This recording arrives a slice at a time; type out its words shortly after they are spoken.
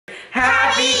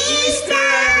Happy Easter,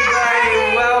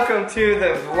 everybody! Welcome to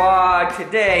the vlog.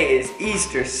 Today is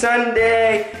Easter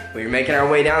Sunday. We're making our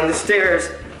way down the stairs.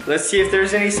 Let's see if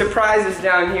there's any surprises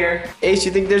down here. Ace,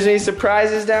 you think there's any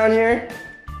surprises down here?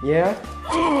 Yeah?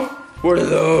 What are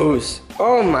those?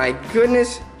 Oh my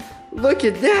goodness. Look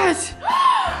at that.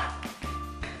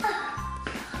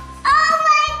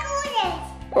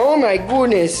 Oh my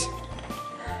goodness.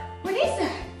 What is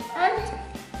that?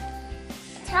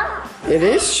 Chalk. It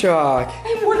is chalk.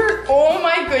 And what are, oh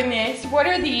my goodness, what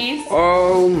are these?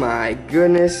 Oh my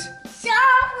goodness. Star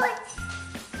Wars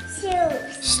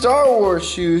shoes. Star Wars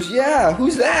shoes, yeah.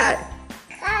 Who's that?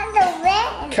 Kylo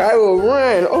Ren. Kylo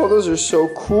Ren. Oh, those are so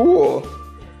cool.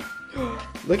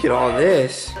 Look at all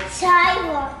this.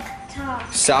 Sidewalk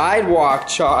chalk. Sidewalk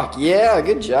chalk. Yeah,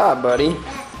 good job, buddy.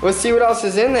 Let's see what else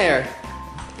is in there.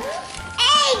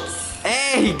 Eggs.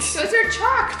 Eggs. Those are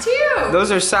chalk too.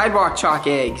 Those are sidewalk chalk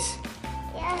eggs.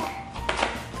 Yeah.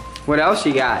 What else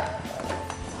you got?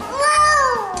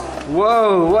 Whoa.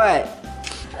 Whoa, what?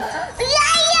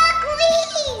 Lightning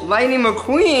McQueen. Lightning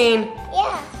McQueen?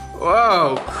 Yeah.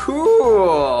 Whoa,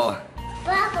 cool.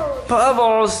 Bubbles.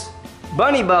 Bubbles.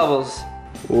 Bunny bubbles.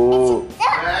 Ooh.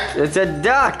 Duck. It's a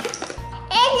duck.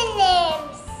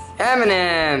 M&M's.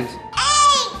 M&M's.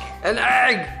 Egg. An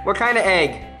egg. What kind of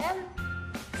egg?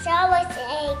 Star Wars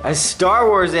egg. A Star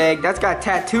Wars egg. That's got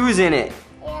tattoos in it.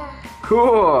 Yeah.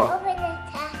 Cool. Open the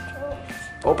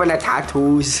tattoos. Open the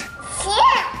tattoos.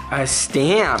 Yeah. A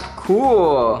stamp.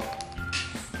 Cool.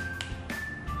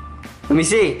 Let me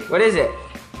see. What is it?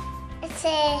 It's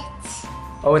it.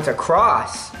 Oh, it's a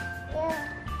cross. Yeah.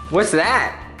 What's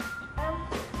that?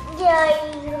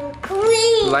 Lightning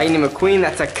McQueen. Lightning McQueen.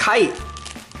 That's a kite.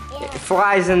 Yeah. It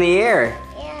flies in the air.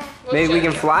 Yeah. Maybe we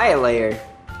can fly it later.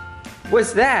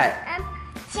 What's that?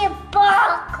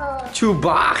 Chewbacca.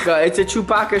 Chewbacca. It's a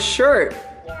Chewbacca shirt.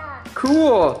 Yeah.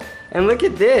 Cool. And look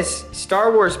at this.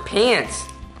 Star Wars pants.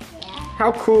 Yeah.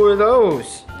 How cool are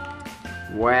those?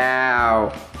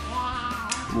 Wow.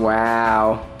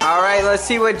 Wow. All right, let's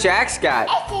see what Jack's got.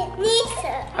 It's a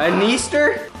Nisa. A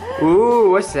Neaster?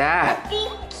 Ooh, what's that?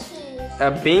 Binky.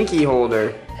 A binky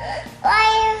holder.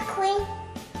 Lightning McQueen.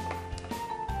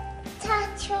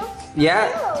 Tattoo.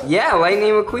 Yeah,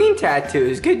 Lightning McQueen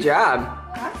tattoos. Good job.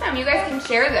 Awesome, you guys can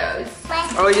share those.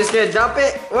 Oh, you just gonna dump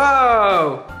it?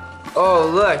 Whoa. Oh,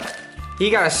 look. He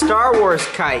got a Star Wars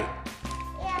kite.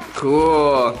 Yeah.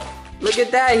 Cool. Look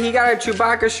at that. He got a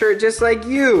Chewbacca shirt just like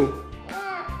you.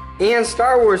 Yeah. And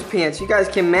Star Wars pants. You guys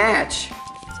can match.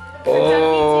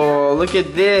 Oh, look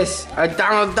at this. A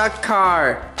Donald Duck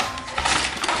car.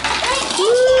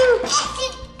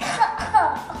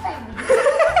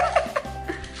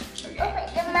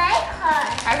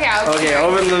 Okay,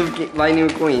 open the Lightning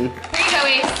McQueen. Here you go,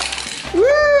 Ace.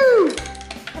 Woo!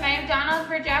 Can I have Donald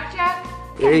for Jack Jack?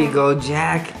 There you go,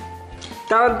 Jack.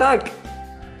 Donald Duck.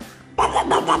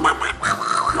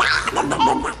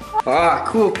 Ah,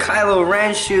 cool Kylo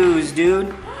Ren shoes,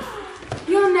 dude.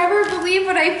 You'll never believe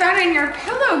what I found in your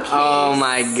pillowcase. Oh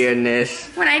my goodness.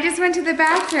 When I just went to the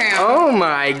bathroom. Oh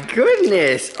my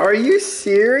goodness. Are you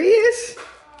serious?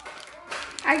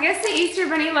 I guess the Easter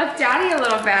Bunny left Daddy a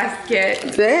little basket.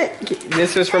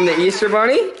 This was from the Easter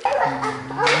Bunny?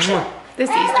 This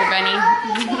Easter Bunny.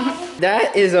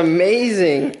 That is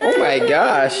amazing. Oh my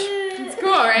gosh. It's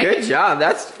cool, right? Good job.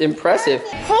 That's impressive.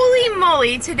 Holy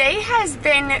moly, today has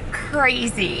been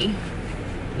crazy.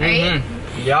 Right?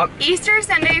 Yup. Easter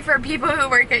Sunday for people who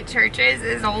work at churches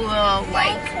is a little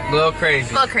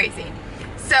Crazy. crazy.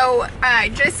 So,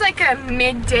 just like a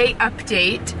midday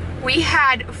update, we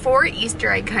had 4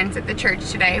 Easter egg hunts at the church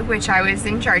today, which I was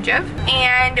in charge of.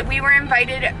 And we were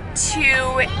invited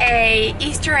to a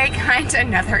Easter egg hunt,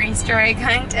 another Easter egg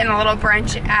hunt, and a little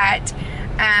brunch at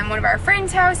one of our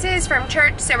friends' houses from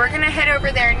church. So we're gonna head over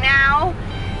there now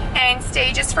and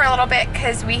stay just for a little bit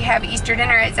because we have Easter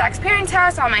dinner at Zach's parents'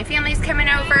 house. All my family's coming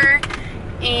over.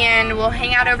 And we'll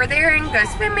hang out over there and go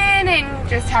swimming and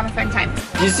just have a fun time.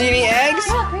 You see any eggs?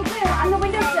 Look, right there, on the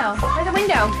windowsill, by the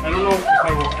window. I don't know if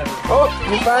I will ever. Oh,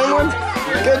 you find one?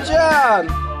 Good job.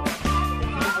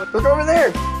 Look over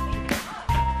there.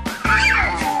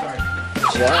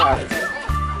 Good job.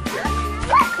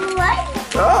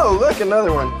 Oh, look,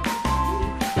 another one.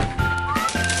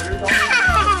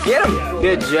 Get him.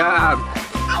 Good job.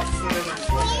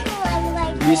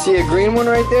 You see a green one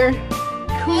right there?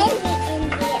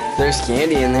 There's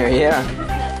candy in there, yeah.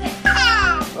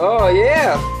 Oh,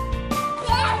 yeah.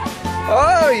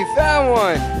 Oh, you found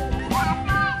one.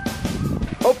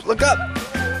 Oh, look up.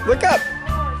 Look up.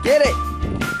 Get it.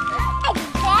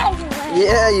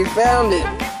 Yeah, you found it.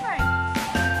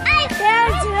 I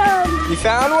found one. You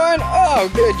found one?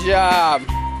 Oh, good job.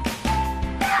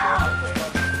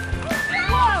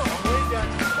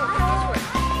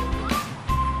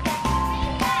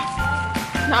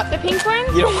 Not the pink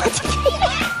one? You don't want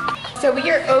to So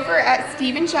we are over at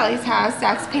Steve and Shelly's house,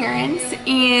 Zach's parents,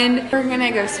 and we're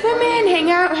gonna go swimming,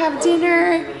 hang out, have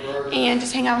dinner, and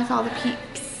just hang out with all the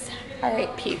peeps. All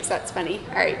right, peeps, that's funny.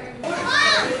 All right.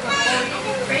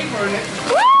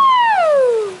 Woo!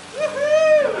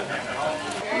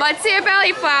 Let's see a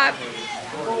belly flap.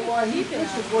 Well, while he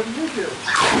fishes, what do you do?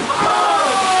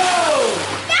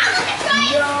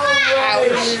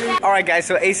 Alright guys,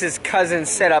 so Ace's cousin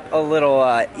set up a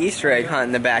little Easter egg hunt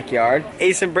in the backyard.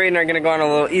 Ace and Braden are gonna go on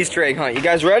a little Easter egg hunt. You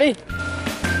guys ready?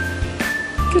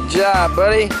 Good job,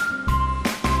 buddy.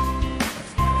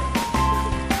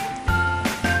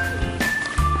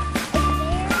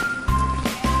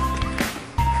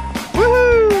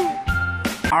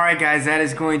 Alright guys, that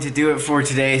is going to do it for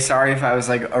today. Sorry if I was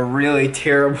like a really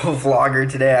terrible vlogger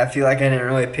today. I feel like I didn't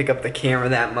really pick up the camera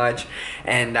that much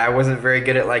and I wasn't very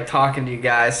good at like talking to you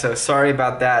guys, so sorry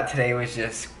about that. Today was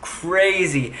just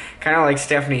crazy. Kind of like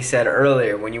Stephanie said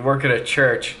earlier, when you work at a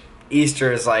church,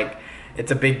 Easter is like,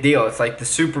 it's a big deal. It's like the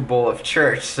Super Bowl of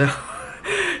church.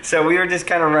 So we were just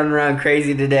kind of running around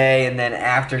crazy today, and then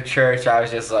after church I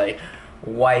was just like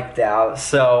wiped out.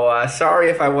 So sorry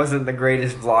if I wasn't the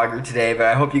greatest vlogger today, but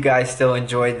I hope you guys still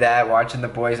enjoyed that, watching the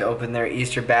boys open their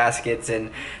Easter baskets and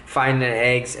finding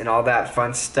eggs and all that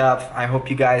fun stuff. I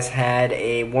hope you guys had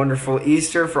a wonderful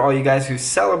Easter. For all you guys who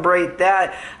celebrate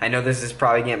that, I know this is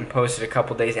probably getting posted a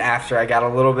couple days after. I got a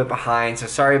little bit behind, so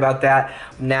sorry about that.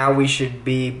 Now we should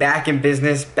be back in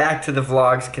business, back to the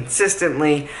vlogs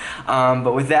consistently.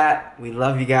 But with that, we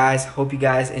love you guys. Hope you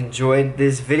guys enjoyed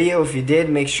this video. If you did,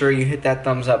 make sure you hit that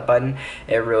thumbs up button.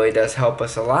 It really does help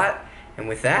us a lot. And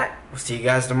with that, we'll see you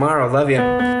guys tomorrow. Love you.